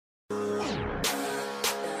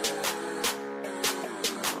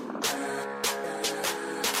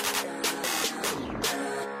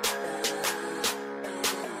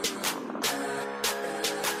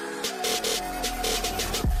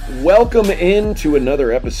Welcome into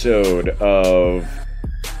another episode of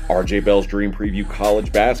RJ Bell's Dream Preview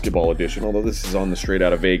College Basketball Edition, although this is on the Straight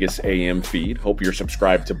Outta Vegas AM feed. Hope you're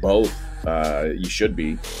subscribed to both. You should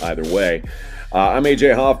be, either way. I'm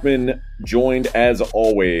AJ Hoffman, joined as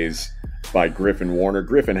always by Griffin Warner.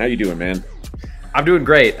 Griffin, how you doing, man? I'm doing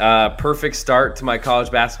great. Perfect start to my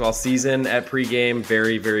college basketball season at pregame.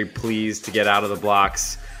 Very, very pleased to get out of the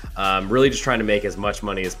blocks. Really just trying to make as much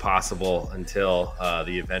money as possible until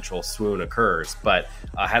the eventual swoon occurs. But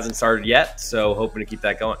hasn't started yet, so hoping to keep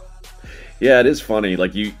that going. Yeah, it is funny.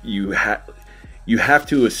 Like you have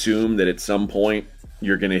to assume that at some point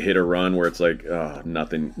you're going to hit a run where it's like,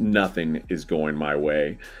 nothing is going my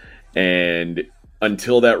way. And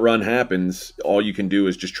until that run happens, all you can do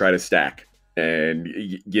is just try to stack and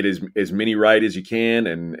get as many right as you can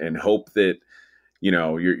and hope that, you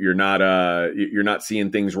know, you're not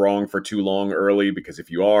seeing things wrong for too long early, because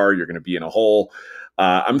if you are, you're going to be in a hole.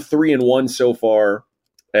 I'm 3-1 so far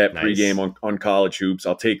at pregame on college hoops.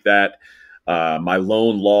 I'll take that. My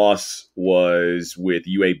lone loss was with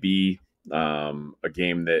UAB, a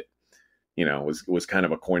game that, you know, was kind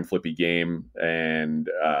of a coin flippy game, and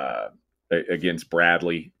against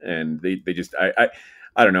Bradley, and they just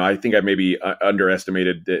I don't know. I think I maybe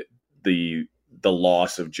underestimated the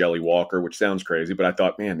loss of Jelly Walker, which sounds crazy, but I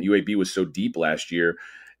thought, man, UAB was so deep last year,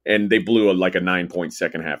 and they blew a 9-point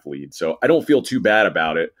second half lead. So I don't feel too bad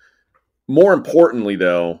about it. More importantly,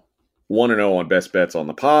 though, 1-0 on best bets on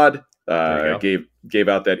the pod. Gave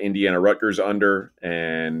out that Indiana Rutgers under,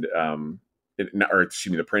 and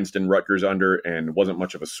the Princeton Rutgers under, and wasn't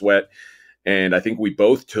much of a sweat. And I think we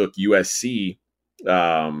both took USC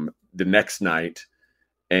the next night.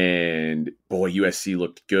 And boy, USC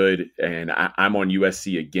looked good, and I'm on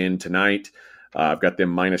USC again tonight. I've got them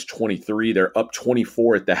minus 23. They're up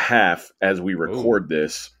 24 at the half as we record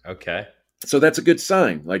this. Okay, so that's a good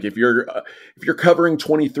sign. Like if you're covering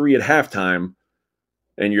 23 at halftime,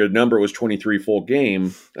 and your number was 23 full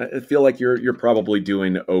game, I feel like you're probably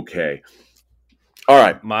doing okay. All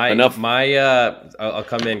right, enough. I'll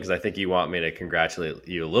come in because I think you want me to congratulate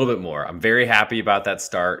you a little bit more. I'm very happy about that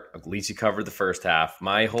start. At least you covered the first half.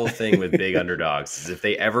 My whole thing with big underdogs is if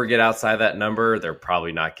they ever get outside that number, they're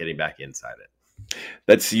probably not getting back inside it.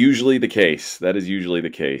 That's usually the case. That is usually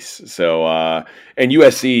the case. So, and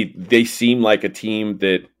USC, they seem like a team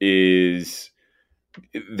that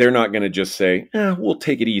they're not going to just say, we'll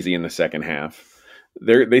take it easy in the second half.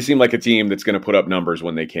 They seem like a team that's going to put up numbers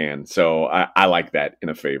when they can. So I like that in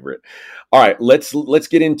a favorite. All right, let's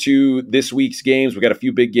get into this week's games. We got a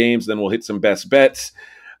few big games, then we'll hit some best bets.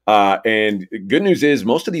 And good news is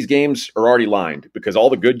most of these games are already lined because all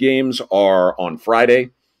the good games are on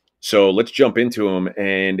Friday. So let's jump into them.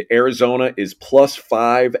 And Arizona is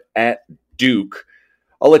 +5 at Duke.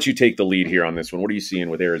 I'll let you take the lead here on this one. What are you seeing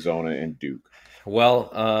with Arizona and Duke? Well,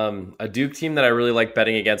 a Duke team that I really liked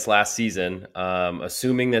betting against last season,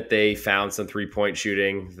 assuming that they found some three-point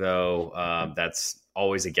shooting, though that's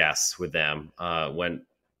always a guess with them. Went,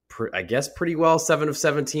 I guess, pretty well, 7 of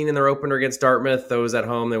 17 in their opener against Dartmouth. Those at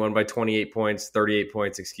home, they won by 38 points, 38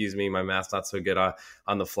 points, excuse me. My math's not so good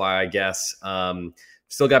on the fly, I guess.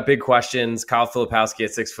 Still got big questions. Kyle Filipowski at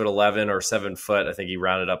 6'11" or 7 foot. I think he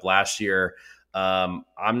rounded up last year.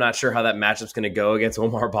 I'm not sure how that matchup's going to go against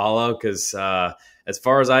Omar Ballo because as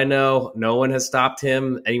far as I know, no one has stopped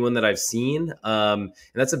him, anyone that I've seen. And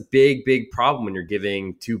that's a big, big problem when you're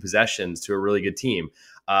giving 2 possessions to a really good team.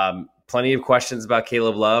 Plenty of questions about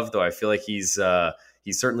Caleb Love, though I feel like he's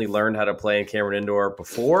certainly learned how to play in Cameron Indoor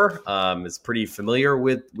before. Is pretty familiar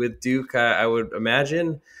with Duke, I would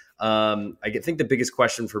imagine. I think the biggest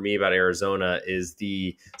question for me about Arizona is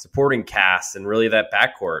the supporting cast and really that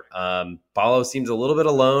backcourt. Ballo seems a little bit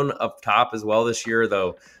alone up top as well this year,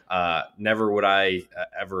 though never would I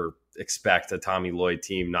ever expect a Tommy Lloyd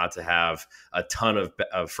team not to have a ton of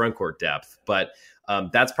frontcourt depth. But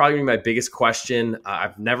that's probably my biggest question.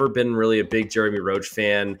 I've never been really a big Jeremy Roach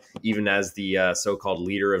fan, even as the so-called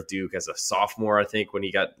leader of Duke as a sophomore, I think, when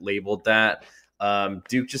he got labeled that.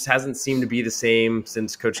 Duke just hasn't seemed to be the same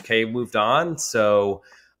since Coach K moved on. So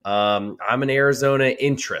I'm an Arizona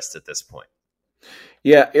interest at this point.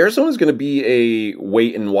 Yeah, Arizona's going to be a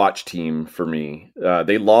wait and watch team for me.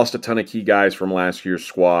 They lost a ton of key guys from last year's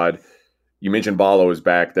squad. You mentioned Ballo is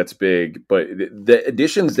back. That's big. But the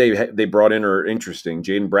additions they brought in are interesting.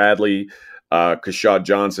 Jaden Bradley, Kashad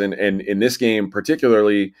Johnson, and in this game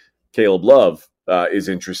particularly, Caleb Love is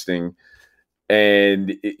interesting.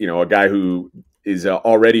 And, you know, a guy who is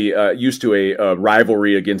already used to a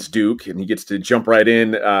rivalry against Duke, and he gets to jump right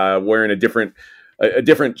in wearing a different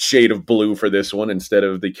shade of blue for this one instead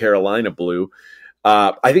of the Carolina blue.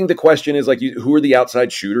 I think the question is, like, who are the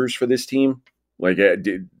outside shooters for this team? Like,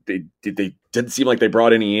 did they didn't seem like they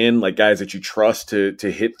brought any in, like guys that you trust to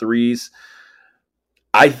hit threes.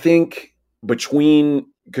 I think between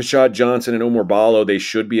Kashad Johnson and Omar Ballo, they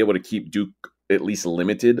should be able to keep Duke at least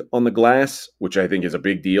limited on the glass, which I think is a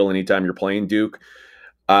big deal anytime you're playing Duke.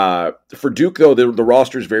 For Duke, though, the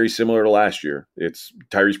roster is very similar to last year. It's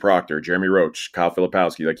Tyrese Proctor, Jeremy Roach, Kyle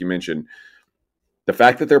Filipowski, like you mentioned. The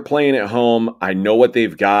fact that they're playing at home, I know what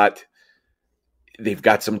they've got. They've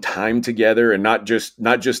got some time together, and not just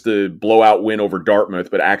the blowout win over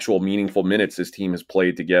Dartmouth, but actual meaningful minutes this team has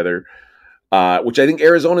played together, which I think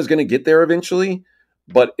Arizona is going to get there eventually.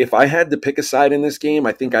 But if I had to pick a side in this game,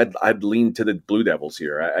 I think I'd lean to the Blue Devils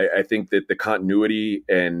here. I think that the continuity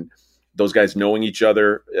and those guys knowing each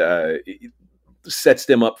other sets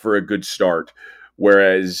them up for a good start.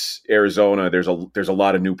 Whereas Arizona, there's a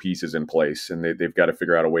lot of new pieces in place, and they've got to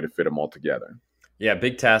figure out a way to fit them all together. Yeah,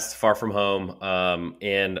 big test, far from home,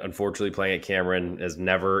 and unfortunately playing at Cameron is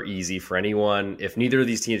never easy for anyone. If neither of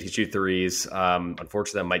these teams can shoot threes,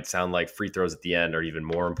 unfortunately that might sound like free throws at the end are even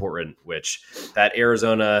more important, which that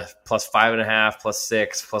Arizona +5.5,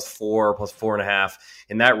 +6, +4, +4.5,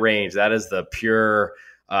 in that range, that is the pure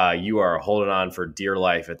you are holding on for dear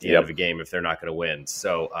life at the end of a game if they're not going to win.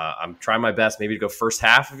 So I'm trying my best maybe to go first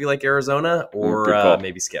half if you like Arizona, or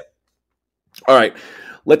maybe skip. All right.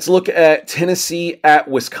 Let's look at Tennessee at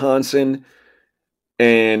Wisconsin.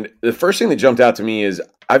 And the first thing that jumped out to me is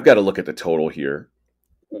I've got to look at the total here.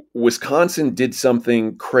 Wisconsin did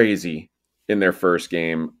something crazy in their first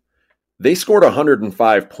game. They scored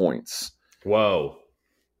 105 points. Whoa.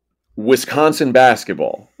 Wisconsin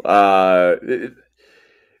basketball.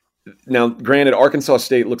 Now, granted, Arkansas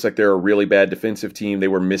State looks like they're a really bad defensive team. They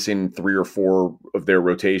were missing 3 or 4 of their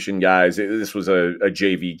rotation guys. This was a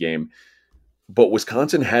JV game. But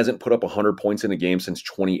Wisconsin hasn't put up 100 points in a game since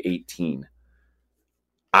 2018.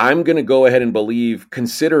 I'm going to go ahead and believe,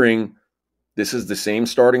 considering this is the same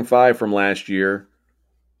starting five from last year,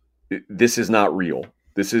 this is not real.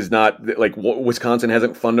 This is not, like, Wisconsin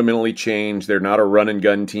hasn't fundamentally changed. They're not a run and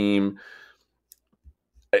gun team,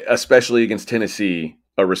 especially against Tennessee,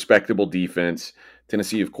 a respectable defense.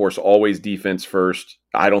 Tennessee, of course, always defense first.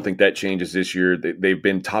 I don't think that changes this year. They've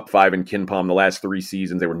been top 5 in KenPom the last 3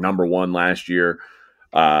 seasons. They were number 1 last year.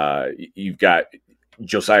 You've got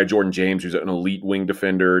Josiah Jordan-James, who's an elite wing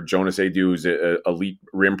defender. Jonas Adu, who's an elite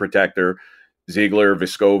rim protector. Ziegler,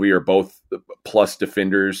 Vescovi are both plus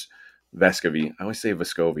defenders. Vescovi. I always say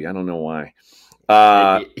Vescovi. I don't know why.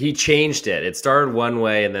 He changed it. It started one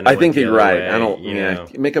way, and then I think you're right. I don't. Yeah,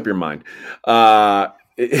 make up your mind.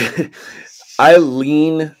 I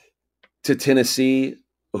lean to Tennessee,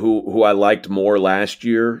 who I liked more last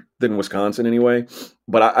year than Wisconsin anyway.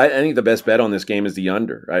 But I think the best bet on this game is the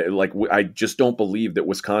under. I just don't believe that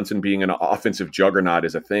Wisconsin being an offensive juggernaut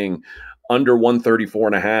is a thing. Under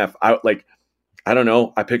 134.5. I don't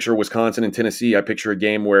know. I picture Wisconsin and Tennessee. I picture a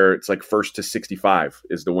game where it's like 1st to 65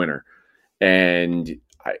 is the winner. And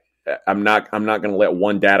I'm not going to let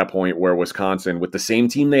one data point where Wisconsin, with the same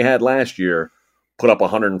team they had last year, put up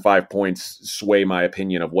 105 points, sway my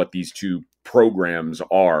opinion of what these two programs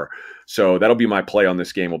are. So that'll be my play on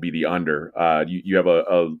this game. Will be the under. You have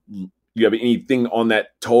anything on that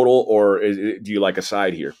total, or do you like a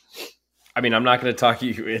side here? I mean, I'm not going to talk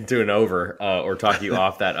you into an over or talk you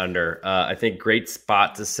off that under. I think great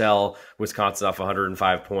spot to sell Wisconsin off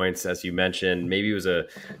 105 points, as you mentioned. Maybe it was a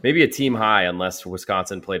team high, unless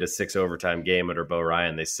Wisconsin played a 6 overtime game under Bo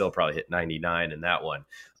Ryan. They still probably hit 99 in that one.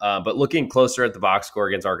 But looking closer at the box score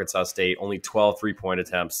against Arkansas State, only 12 3-point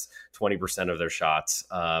attempts, 20% of their shots.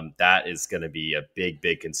 That is going to be a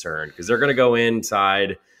big concern, because they're going to go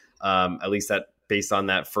inside, at least that, based on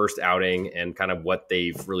that first outing and kind of what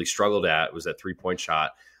they've really struggled at was that 3-point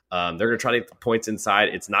shot. They're going to try to get the points inside.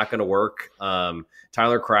 It's not going to work. Stephen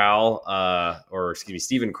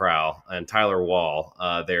Crowell and Tyler Wall,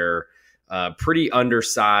 they're pretty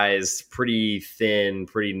undersized, pretty thin,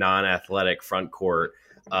 pretty non-athletic front court.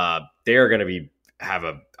 They're going to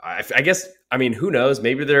I guess, I mean, who knows?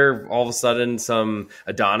 Maybe they're all of a sudden some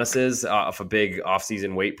Adonises off a big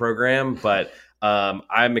offseason weight program, but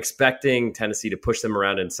I'm expecting Tennessee to push them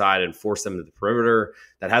around inside and force them to the perimeter.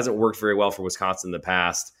 That hasn't worked very well for Wisconsin in the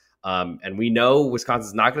past. And we know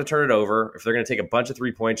Wisconsin's not going to turn it over. If they're going to take a bunch of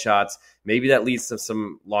 3-point shots, maybe that leads to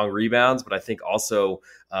some long rebounds, but I think also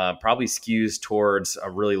probably skews towards a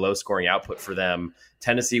really low scoring output for them.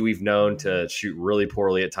 Tennessee, we've known to shoot really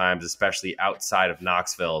poorly at times, especially outside of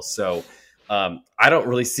Knoxville. So I don't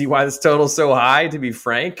really see why this total is so high, to be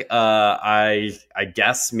frank. I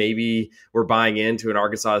guess maybe we're buying into an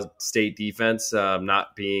Arkansas State defense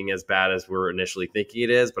not being as bad as we're initially thinking it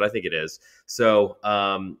is, but I think it is. So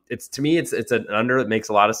it's an under that makes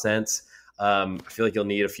a lot of sense. I feel like you'll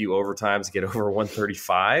need a few overtimes to get over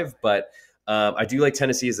 135, but I do like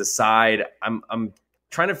Tennessee as a side. I'm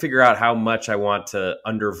trying to figure out how much I want to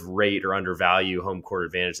underrate or undervalue home court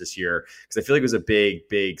advantage this year, because I feel like it was a big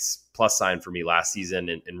plus sign for me last season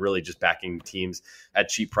and really just backing teams at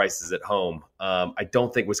cheap prices at home. I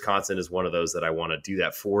don't think Wisconsin is one of those that I want to do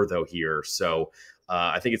that for, though, here. So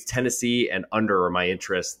I think it's Tennessee and under are my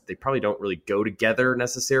interest. They probably don't really go together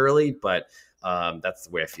necessarily, but that's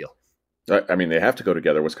the way I feel. I mean, they have to go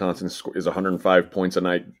together. Wisconsin is 105 points a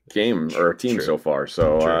night game or a team so far.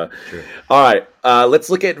 So, True. All right, let's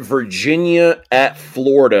look at Virginia at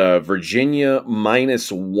Florida. Virginia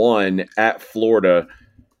 -1 at Florida.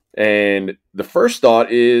 And the first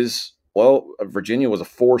thought is, well, Virginia was a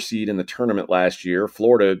 4 seed in the tournament last year.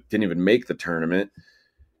 Florida didn't even make the tournament.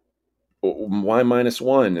 Why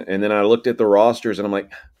 -1? And then I looked at the rosters and I'm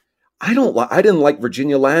like, I didn't like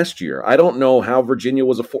Virginia last year. I don't know how Virginia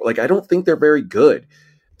was a 4. Like, I don't think they're very good.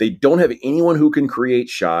 They don't have anyone who can create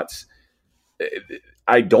shots.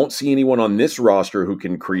 I don't see anyone on this roster who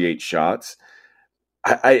can create shots.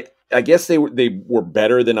 I guess they were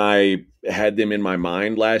better than I had them in my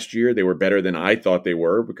mind last year. They were better than I thought they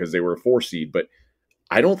were because they were a 4 seed. But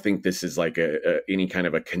I don't think this is like any kind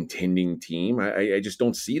of a contending team. I just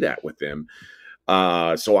don't see that with them.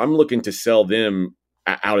 So I'm looking to sell them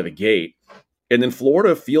out of the gate. And then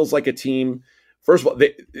Florida feels like a team. First of all,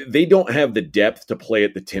 they don't have the depth to play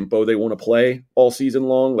at the tempo they want to play all season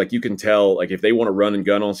long. Like, you can tell, like, if they want to run and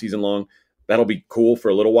gun all season long, that'll be cool for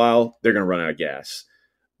a little while. They're going to run out of gas.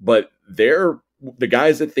 But the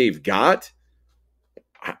guys that they've got,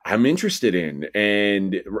 I'm interested in.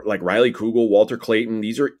 And like Riley Kugel, Walter Clayton,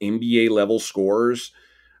 these are NBA level scorers.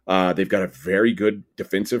 They've got a very good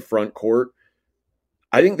defensive front court.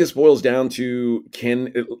 I think this boils down to,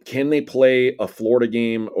 can they play a Florida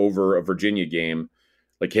game over a Virginia game?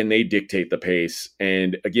 Like, can they dictate the pace?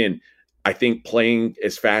 And again, I think playing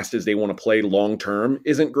as fast as they want to play long term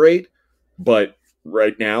isn't great. But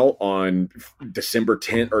right now on December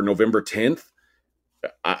 10th or November 10th,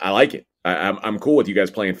 I like it. I'm cool with you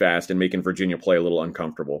guys playing fast and making Virginia play a little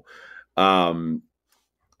uncomfortable.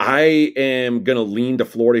 I am going to lean to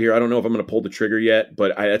Florida here. I don't know if I'm going to pull the trigger yet,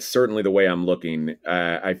 but that's certainly the way I'm looking.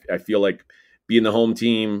 I feel like being the home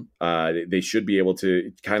team, they should be able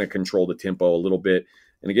to kind of control the tempo a little bit.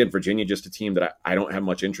 And again, Virginia, just a team that I don't have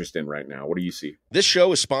much interest in right now. What do you see? This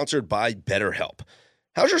show is sponsored by BetterHelp.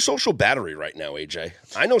 How's your social battery right now, AJ?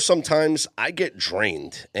 I know sometimes I get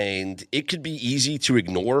drained, and it could be easy to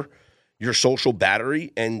ignore your social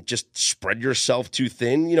battery and just spread yourself too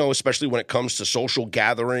thin, especially when it comes to social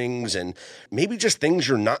gatherings and maybe just things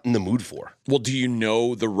you're not in the mood for. Well, do you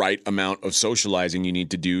know the right amount of socializing you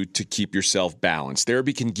need to do to keep yourself balanced?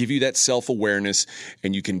 Therapy can give you that self-awareness,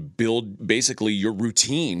 and you can build basically your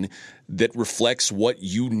routine that reflects what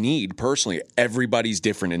you need personally. Everybody's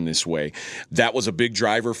different in this way. That was a big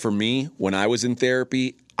driver for me when I was in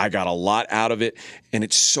therapy. I got a lot out of it, and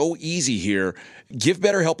it's so easy here. Give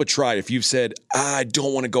BetterHelp a try. If you've said, I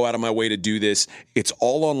don't want to go out of my way to do this, it's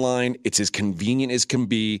all online, it's as convenient as can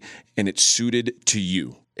be, and it's suited to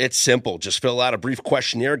you. It's simple. Just fill out a brief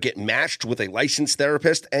questionnaire, get matched with a licensed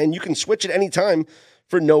therapist, and you can switch at any time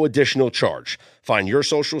for no additional charge. Find your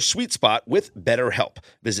social sweet spot with BetterHelp.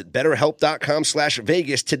 Visit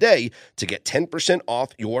BetterHelp.com/Vegas today to get 10% off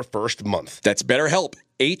your first month. That's BetterHelp,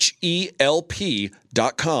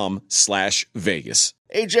 HELP.com/Vegas.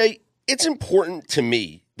 AJ, it's important to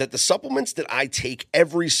me that the supplements that I take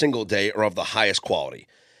every single day are of the highest quality.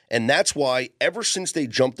 And that's why ever since they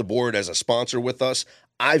jumped aboard as a sponsor with us,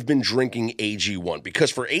 I've been drinking AG1,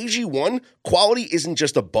 because for AG1, quality isn't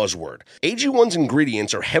just a buzzword. AG1's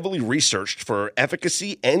ingredients are heavily researched for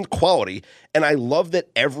efficacy and quality, and I love that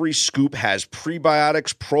every scoop has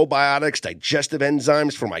prebiotics, probiotics, digestive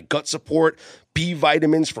enzymes for my gut support, B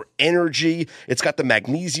vitamins for energy. It's got the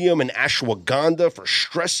magnesium and ashwagandha for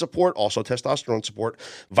stress support, also testosterone support,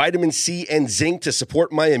 vitamin C and zinc to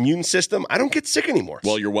support my immune system. I don't get sick anymore.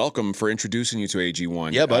 Well, you're welcome for introducing you to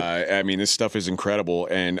AG1. Yeah, bud. I mean, this stuff is incredible.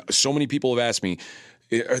 And so many people have asked me,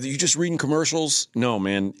 Are you just reading commercials? No,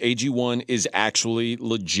 man. AG1 is actually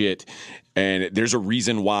legit. And there's a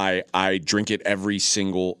reason why I drink it every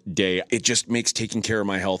single day. It just makes taking care of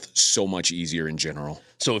my health so much easier in general.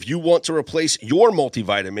 So if you want to replace your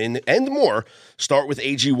multivitamin and more, start with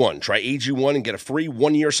AG1. Try AG1 and get a free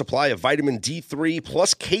 1-year supply of vitamin D3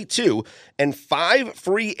 plus K2 and 5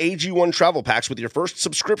 free AG1 travel packs with your first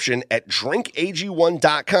subscription at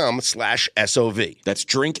drinkag1.com/SOV. That's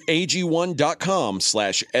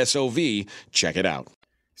drinkag1.com/SOV. Check it out.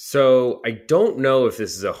 So I don't know if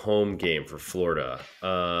this is a home game for Florida.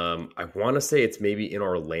 I want to say it's maybe in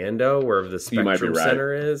Orlando, wherever the Spectrum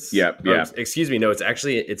Center is. Yeah. Excuse me. No,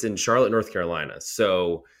 it's in Charlotte, North Carolina.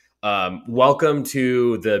 So welcome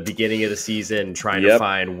to the beginning of the season, trying to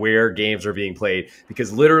find where games are being played,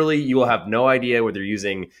 because literally you will have no idea whether you're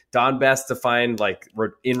using Don Best to find like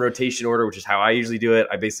in rotation order, which is how I usually do it.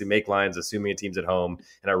 I basically make lines assuming a team's at home,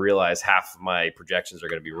 and I realize half of my projections are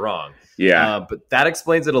going to be wrong. Yeah. But that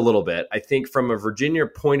explains it a little bit. I think from a Virginia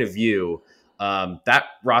point of view, that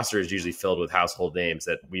roster is usually filled with household names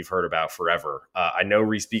that we've heard about forever. I know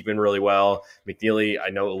Reese Beekman really well. McNeely,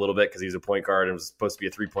 I know a little bit because he was a point guard and was supposed to be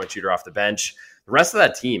a three-point shooter off the bench. The rest of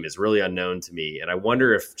that team is really unknown to me, and I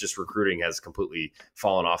wonder if just recruiting has completely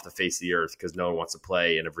fallen off the face of the earth because no one wants to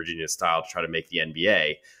play in a Virginia style to try to make the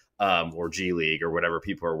NBA or G League or whatever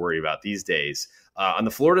people are worried about these days. On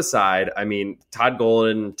the Florida side, I mean, Todd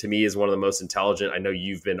Golden, to me, is one of the most intelligent. I know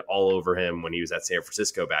you've been all over him when he was at San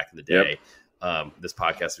Francisco back in the day. Yep. This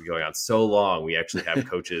podcast has been going on so long. We actually have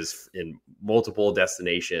coaches in multiple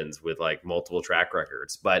destinations with like multiple track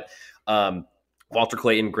records. But Walter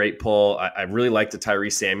Clayton, great pull. I really like the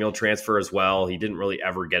Tyrese Samuel transfer as well. He didn't really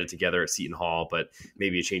ever get it together at Seton Hall, but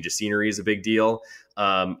maybe a change of scenery is a big deal.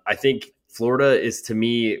 I think Florida is, to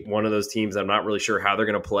me, one of those teams I'm not really sure how they're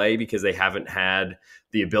going to play because they haven't had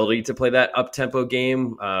the ability to play that up-tempo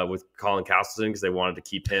game with Colin Castleton because they wanted to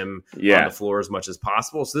keep him on the floor as much as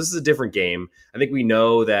possible. So this is a different game. I think we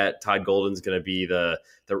know that Todd Golden's going to be the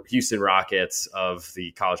Houston Rockets of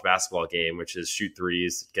the college basketball game, which is shoot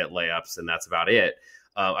threes, get layups, and that's about it.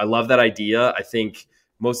 I love that idea. I think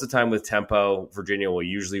most of the time with tempo, Virginia will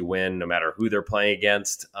usually win no matter who they're playing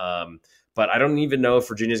against. But I don't even know if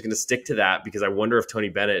Virginia is going to stick to that because I wonder if Tony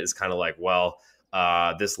Bennett is kind of like, well,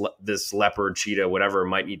 this leopard, cheetah, whatever,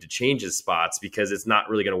 might need to change his spots because it's not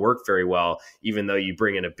really going to work very well, even though you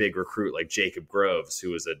bring in a big recruit like Jacob Groves,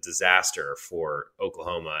 who was a disaster for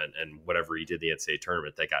Oklahoma and whatever he did in the NCAA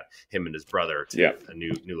tournament, they got him and his brother to a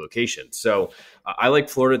new location. So I like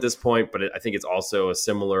Florida at this point, but I think it's also a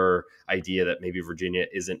similar idea that maybe Virginia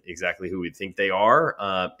isn't exactly who we think they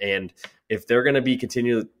are. And if they're going to be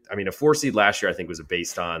continued, I mean, a 4 seed last year, I think was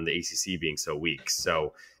based on the ACC being so weak.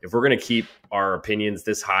 So if we're going to keep our opinions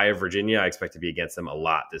this high of Virginia, I expect to be against them a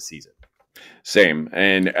lot this season. Same.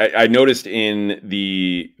 And I noticed in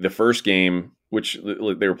the first game, which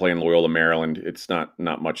they were playing Loyola, Maryland, it's not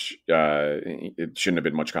much, it shouldn't have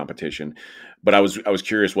been much competition, but I was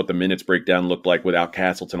curious what the minutes breakdown looked like without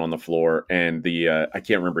Castleton on the floor. And I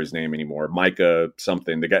can't remember his name anymore. Micah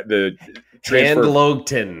something, the transfer.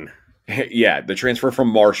 Logton. Yeah, the transfer from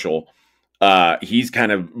Marshall. He's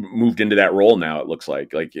kind of moved into that role now, it looks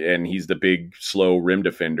like, and he's the big, slow rim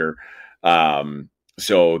defender.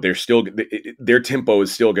 So their tempo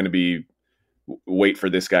is still going to be wait for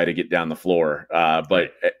this guy to get down the floor.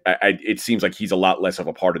 But it seems like he's a lot less of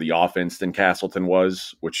a part of the offense than Castleton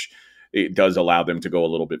was, which it does allow them to go a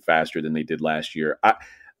little bit faster than they did last year.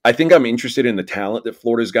 I think I'm interested in the talent that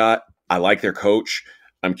Florida's got. I like their coach.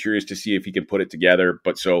 I'm curious to see if he can put it together.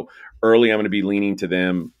 But so early, I'm going to be leaning to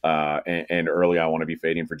them, and early, I want to be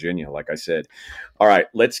fading Virginia, like I said. All right,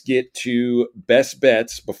 let's get to best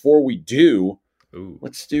bets. Before we do,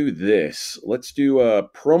 let's do this. Let's do a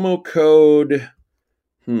promo code.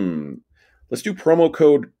 Let's do promo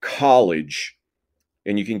code college,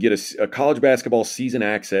 and you can get a college basketball season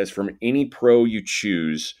access from any pro you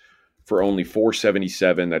choose for only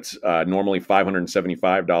 $477. That's normally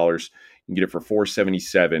 $575. You can get it for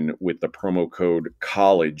 $477 with the promo code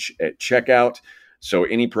college at checkout. So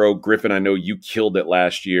any pro, Griffin, I know you killed it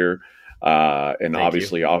last year, and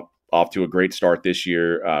obviously off to a great start this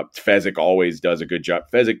year. Fezzik always does a good job.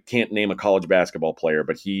 Fezzik can't name a college basketball player,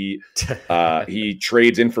 but he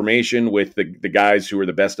trades information with the guys who are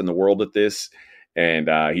the best in the world at this,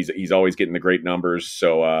 and he's always getting the great numbers.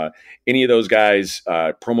 So any of those guys,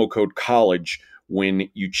 promo code college when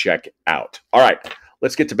you check out. All right.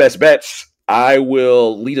 Let's get to best bets. I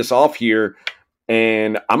will lead us off here,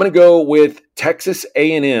 and I'm going to go with Texas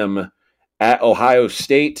A&M at Ohio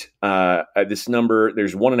State. At this number,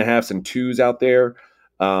 there's 1.5s and 2s out there.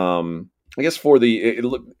 I guess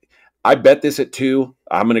I bet this at 2.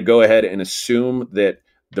 I'm going to go ahead and assume that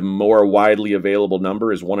the more widely available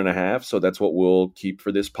number is 1.5. So that's what we'll keep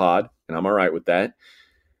for this pod, and I'm all right with that.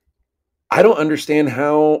 I don't understand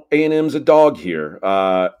how A&M's a dog here.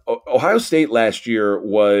 Ohio State last year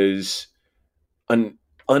was an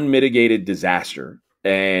unmitigated disaster,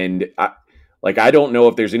 and I don't know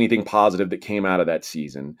if there's anything positive that came out of that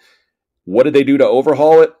season. What did they do to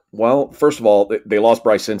overhaul it? Well, first of all, they lost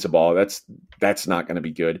Bryce Sensabaugh. That's not going to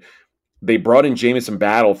be good. They brought in Jamison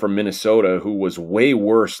Battle from Minnesota, who was way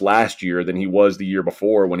worse last year than he was the year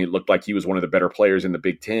before when he looked like he was one of the better players in the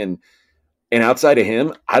Big Ten. And outside of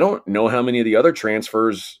him, I don't know how many of the other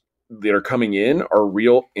transfers that are coming in are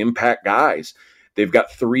real impact guys. They've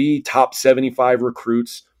got 3 top 75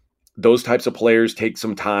 recruits. Those types of players take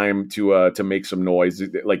some time to make some noise.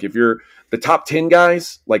 Like if you're the top 10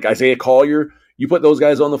 guys, like Isaiah Collier, you put those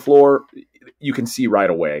guys on the floor, you can see right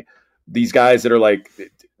away. These guys that are like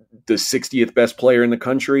the 60th best player in the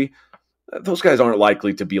country, those guys aren't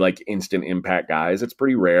likely to be like instant impact guys. It's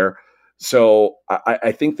pretty rare. So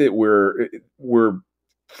I think that we're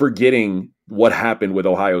forgetting what happened with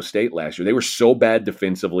Ohio State last year. They were so bad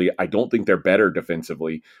defensively. I don't think they're better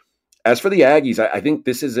defensively. As for the Aggies, I think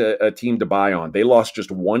this is a team to buy on. They lost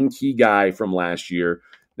just one key guy from last year.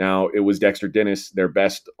 Now, it was Dexter Dennis, their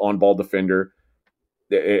best on-ball defender.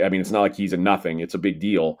 I mean, it's not like he's a nothing. It's a big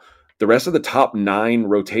deal. The rest of the top 9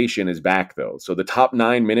 rotation is back, though. So the top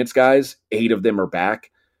 9 minutes guys, 8 of them are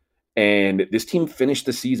back. And this team finished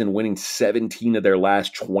the season winning 17 of their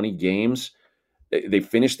last 20 games. They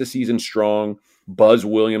finished the season strong. Buzz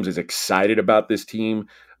Williams is excited about this team.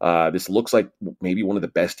 This looks like maybe one of the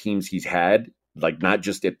best teams he's had, like not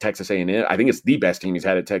just at Texas A&M. I think it's the best team he's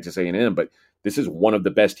had at Texas A&M, but this is one of the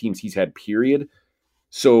best teams he's had, period.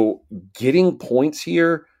 So getting points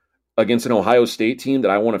here against an Ohio State team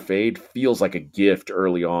that I want to fade feels like a gift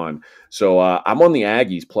early on. So I'm on the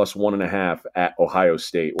Aggies plus 1.5 at Ohio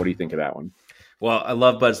State. What do you think of that one? Well, I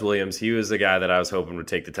love Buzz Williams. He was the guy that I was hoping would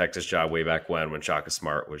take the Texas job way back when Shaka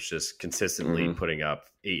Smart was just consistently putting up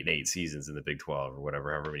 8-8 seasons in the Big 12 or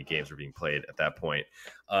whatever, however many games were being played at that point.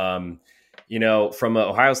 From an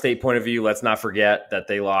Ohio State point of view, let's not forget that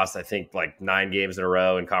they lost, I think, like 9 games in a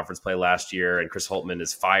row in conference play last year. And Chris Holtmann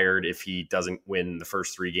is fired if he doesn't win the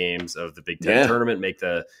first 3 games of the Big Ten tournament, make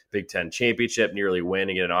the Big Ten championship, nearly win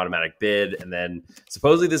and get an automatic bid. And then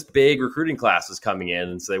supposedly this big recruiting class was coming in.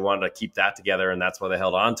 And so they wanted to keep that together. And that's why they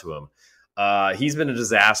held on to him. He's been a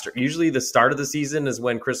disaster. Usually the start of the season is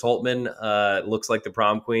when Chris Holtmann looks like the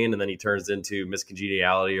prom queen, and then he turns into Miss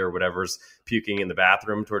Congeniality or whatever's puking in the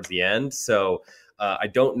bathroom towards the end. So I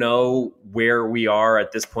don't know where we are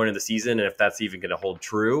at this point of the season and if that's even going to hold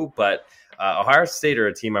true. But Ohio State are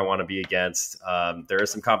a team I want to be against. There is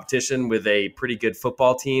some competition with a pretty good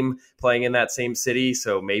football team playing in that same city,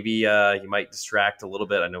 so maybe you might distract a little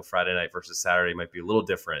bit. I know Friday night versus Saturday might be a little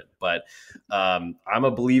different, but I'm a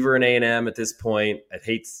believer in A&M at this point.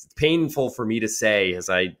 It's painful for me to say, as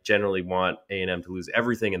I generally want A&M to lose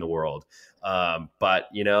everything in the world. But,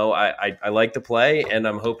 I like the play, and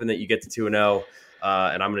I'm hoping that you get to 2-0,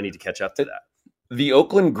 and I'm going to need to catch up to that. The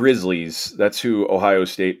Oakland Grizzlies, that's who Ohio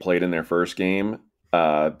State played in their first game.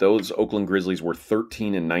 Those Oakland Grizzlies were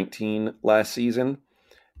 13-19 last season.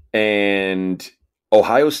 And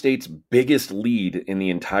Ohio State's biggest lead in the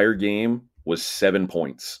entire game was 7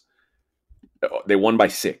 points. They won by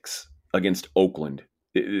 6 against Oakland.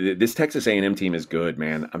 This Texas A&M team is good,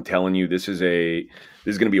 man. I'm telling you, this is going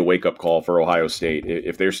to be a wake-up call for Ohio State.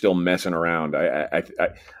 If they're still messing around,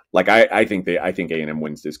 I think A&M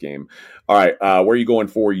wins this game. All right, where are you going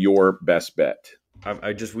for your best bet?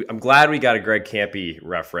 I'm glad we got a Greg Campy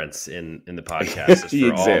reference in the podcast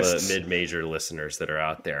for all the mid-major listeners that are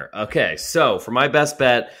out there. Okay, so for my best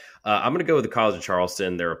bet, I'm going to go with the College of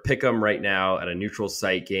Charleston. They're a pick'em right now at a neutral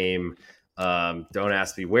site game. Don't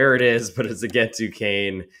ask me where it is, but it's against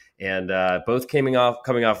Duquesne. And both coming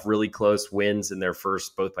off really close wins in their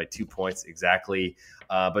first, both by 2 points exactly.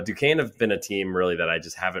 But Duquesne have been a team really that I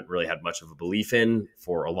just haven't really had much of a belief in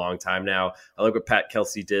for a long time now. I like what Pat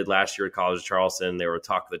Kelsey did last year at College of Charleston. They were a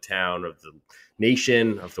talk of the town, of the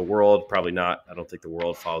nation, of the world. Probably not. I don't think the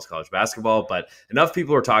world follows college basketball, but enough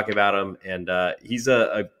people are talking about him. And he's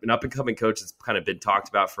an up-and-coming coach that's kind of been talked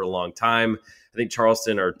about for a long time. I think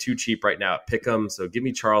Charleston are too cheap right now at pick'em. So give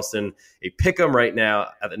me Charleston a pick'em right now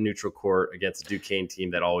at the neutral court against a Duquesne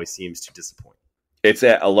team that always seems to disappoint. It's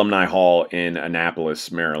at Alumni Hall in Annapolis,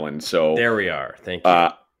 Maryland. So there we are. Thank you.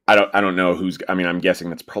 I don't know I'm guessing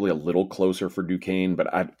that's probably a little closer for Duquesne, but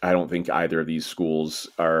I don't think either of these schools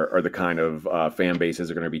are the kind of fan bases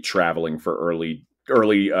that are going to be traveling for early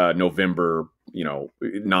November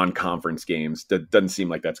non-conference games. That doesn't seem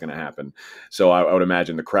like that's going to happen. So I would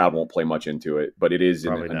imagine the crowd won't play much into it, but it is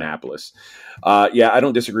Probably in not. Annapolis. I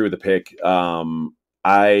don't disagree with the pick.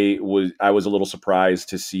 I was a little surprised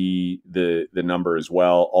to see the number as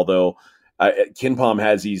well, although KenPom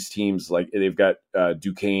has these teams like they've got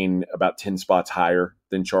Duquesne about 10 spots higher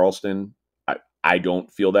than Charleston. I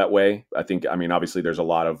don't feel that way. Obviously there's a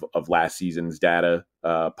lot of last season's data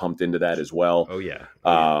pumped into that as well. Oh yeah.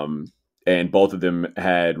 And both of them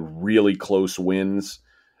had really close wins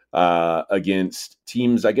against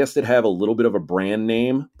teams, I guess, that have a little bit of a brand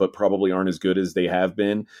name, but probably aren't as good as they have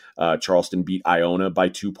been. Charleston beat Iona by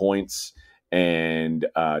 2 points, and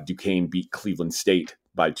Duquesne beat Cleveland State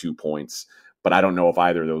by 2 points. But I don't know if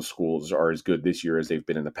either of those schools are as good this year as they've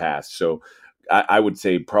been in the past. So I would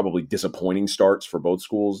say probably disappointing starts for both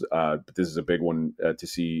schools. But this is a big one to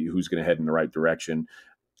see who's going to head in the right direction.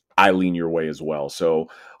 I lean your way as well. So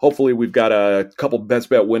hopefully we've got a couple best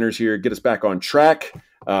bet winners here. Get us back on track.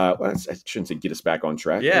 I shouldn't say get us back on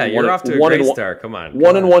track. Yeah, you're off to a great start. Come on.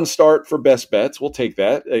 1-1 start for best bets. We'll take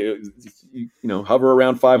that. Hover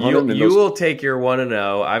around 500. You will take your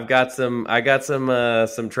 1-0. I got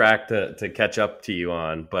some track to catch up to you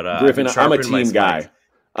on. But Griffin, I'm a team guy.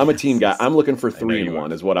 I'm looking for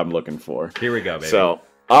 3-1 is what I'm looking for. Here we go, baby. So,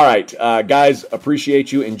 all right, guys,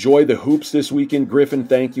 appreciate you. Enjoy the hoops this weekend. Griffin,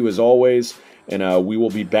 thank you as always. And we will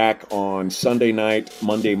be back on Sunday night,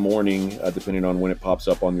 Monday morning, depending on when it pops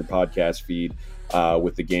up on your podcast feed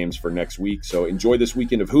with the games for next week. So enjoy this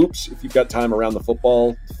weekend of hoops. If you've got time around the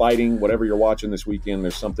football, fighting, whatever you're watching this weekend,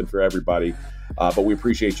 there's something for everybody. But we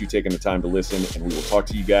appreciate you taking the time to listen, and we will talk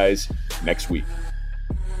to you guys next week.